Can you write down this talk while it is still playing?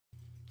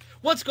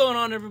What's going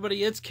on,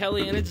 everybody? It's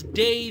Kelly, and it's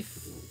day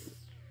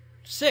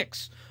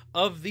 6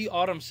 of the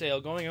autumn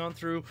sale going on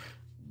through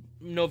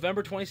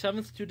November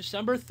 27th to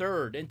December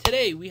 3rd. And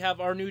today we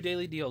have our new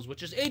daily deals,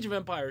 which is Age of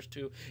Empires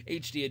 2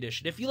 HD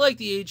Edition. If you like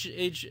the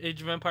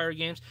Age of Empire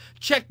games,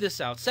 check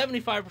this out.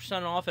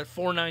 75% off at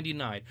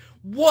 $4.99.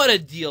 What a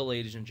deal,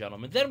 ladies and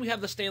gentlemen. Then we have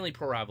the Stanley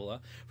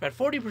Parabola at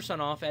 40%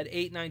 off at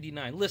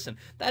 $8.99. Listen,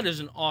 that is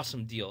an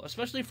awesome deal,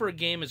 especially for a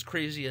game as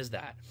crazy as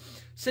that.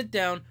 Sit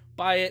down,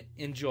 buy it,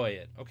 enjoy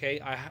it, okay?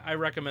 I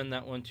recommend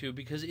that one too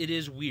because it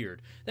is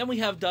weird. Then we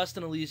have Dust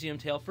and Elysium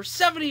Tale for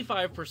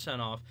 75%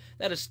 off.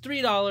 That is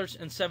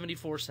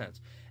 $3.74.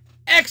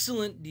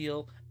 Excellent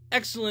deal,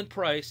 excellent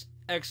price,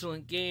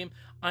 excellent game.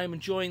 I am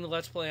enjoying the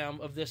Let's Play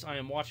of this I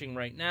am watching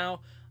right now.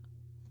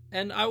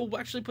 And I will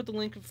actually put the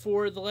link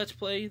for the Let's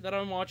Play that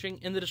I'm watching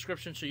in the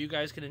description so you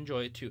guys can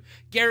enjoy it too.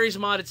 Gary's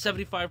Mod at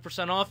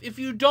 75% off. If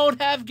you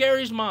don't have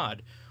Gary's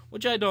Mod,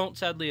 which I don't,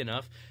 sadly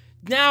enough,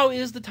 now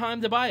is the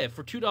time to buy it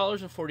for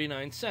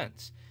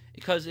 $2.49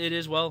 because it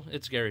is, well,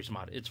 it's Gary's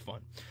Mod. It's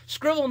fun.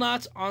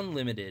 Scribblenauts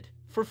Unlimited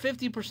for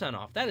 50%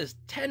 off. That is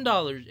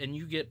 $10 and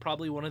you get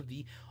probably one of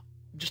the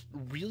just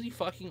really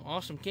fucking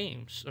awesome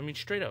games. I mean,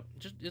 straight up,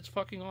 it's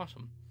fucking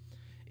awesome.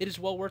 It is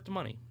well worth the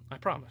money. I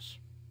promise.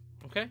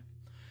 Okay?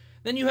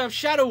 Then you have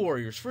Shadow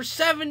Warriors for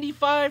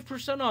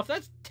 75% off.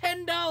 That's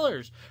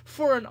 $10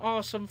 for an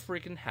awesome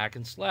freaking hack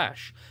and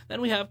slash.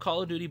 Then we have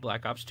Call of Duty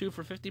Black Ops 2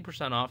 for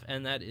 50% off,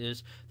 and that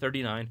is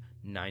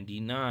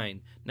 $39.99.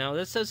 Now,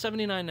 this says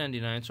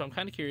 $79.99, so I'm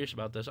kind of curious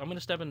about this. I'm going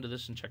to step into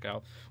this and check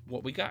out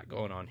what we got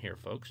going on here,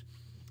 folks.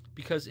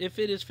 Because if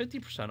it is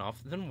 50%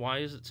 off, then why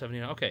is it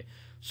 $79? Okay,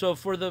 so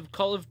for the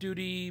Call of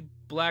Duty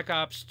Black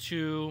Ops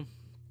 2,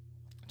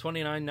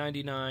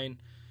 $29.99.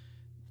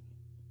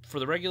 For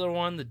the regular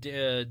one,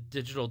 the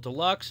digital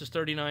deluxe is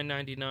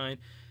 $39.99,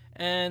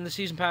 and the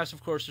season pass,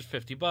 of course, is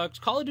 $50.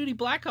 Call of Duty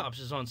Black Ops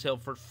is on sale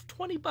for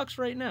 $20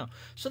 right now,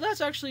 so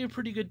that's actually a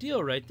pretty good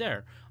deal right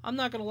there. I'm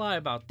not gonna lie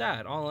about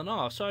that, all in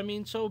all. So I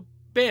mean, so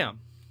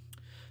bam,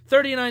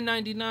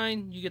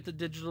 $39.99 you get the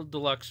digital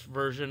deluxe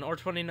version, or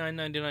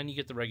 $29.99 you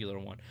get the regular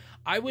one.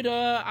 I would,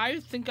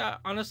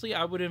 honestly,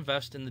 I would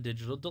invest in the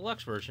digital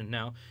deluxe version.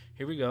 Now,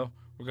 here we go.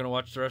 We're gonna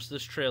watch the rest of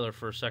this trailer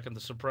for a second,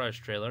 the surprise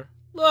trailer.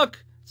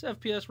 Look. It's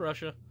FPS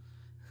Russia.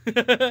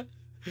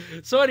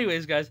 So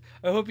anyways, guys,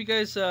 I hope you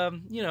guys,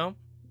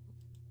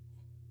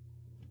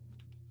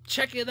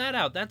 check that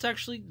out. That's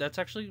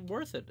actually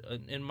worth it,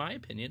 in my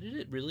opinion.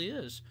 It really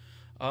is.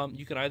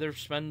 You can either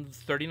spend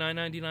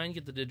 $39.99,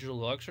 get the digital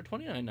deluxe, or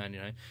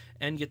 $29.99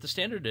 and get the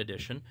standard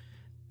edition,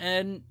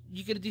 and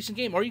you get a decent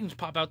game. Or you can just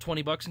pop out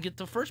 $20 and get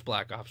the first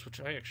Black Ops, which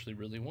I actually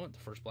really want, the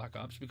first Black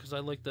Ops, because I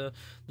like the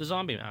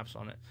zombie maps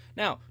on it.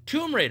 Now,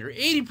 Tomb Raider,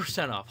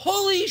 80% off.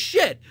 Holy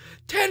shit!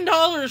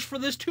 $10 for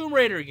this Tomb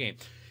Raider game.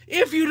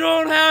 If you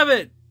don't have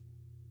it,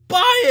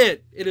 buy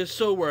it! It is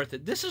so worth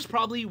it. This is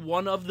probably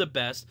one of the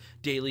best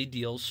daily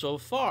deals so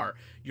far.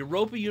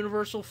 Europa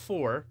Universal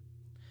 4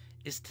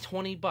 is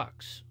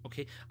 $20,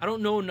 okay? I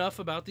don't know enough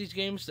about these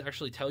games to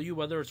actually tell you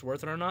whether it's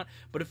worth it or not,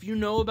 but if you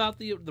know about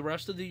the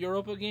rest of the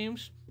Europa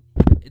games,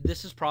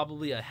 this is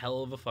probably a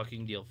hell of a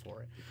fucking deal for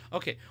it.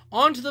 Okay,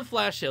 on to the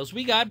flash sales.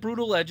 We got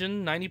Brutal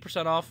Legend,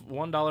 90% off,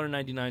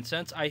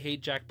 $1.99. I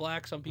hate Jack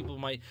Black. Some people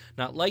might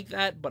not like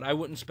that, but I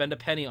wouldn't spend a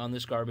penny on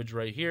this garbage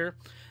right here,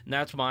 and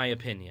that's my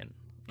opinion,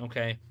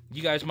 okay?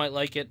 You guys might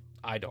like it.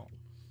 I don't.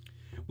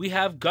 We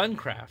have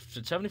Guncraft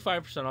at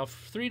 75%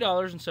 off,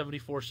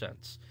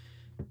 $3.74.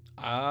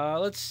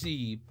 Let's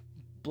see.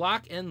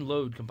 Block and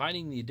Load,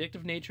 combining the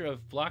addictive nature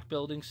of block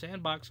building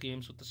sandbox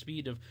games with the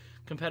speed of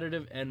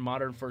competitive and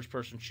modern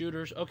first-person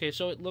shooters. Okay,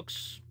 so it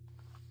looks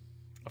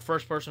a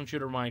first-person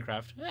shooter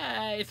Minecraft.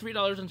 Hey,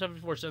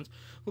 $3.74.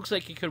 Looks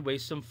like it could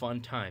waste some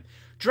fun time.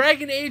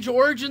 Dragon Age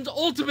Origins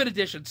Ultimate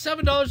Edition,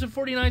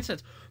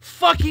 $7.49.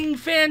 Fucking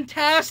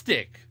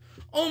fantastic!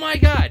 Oh my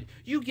god,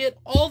 you get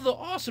all the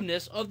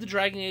awesomeness of the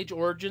Dragon Age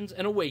Origins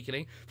and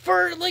Awakening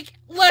for, like,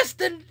 less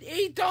than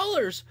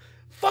 $8.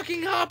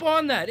 Fucking hop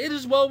on that. It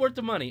is well worth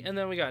the money. And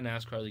then we got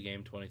NASCAR the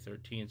Game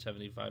 2013,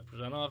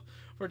 75% off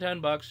for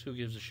 $10. Who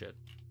gives a shit?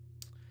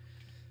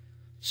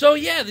 So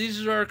yeah,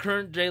 these are our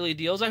current daily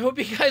deals. I hope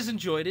you guys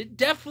enjoyed it.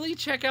 Definitely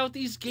check out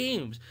these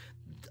games.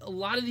 A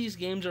lot of these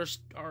games are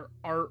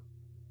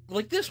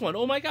like this one.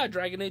 Oh my god,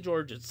 Dragon Age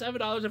Origins,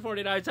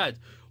 $7.49.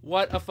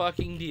 What a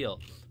fucking deal.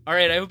 All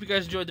right, I hope you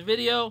guys enjoyed the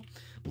video.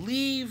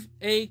 Leave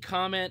a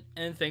comment,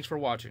 and thanks for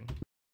watching.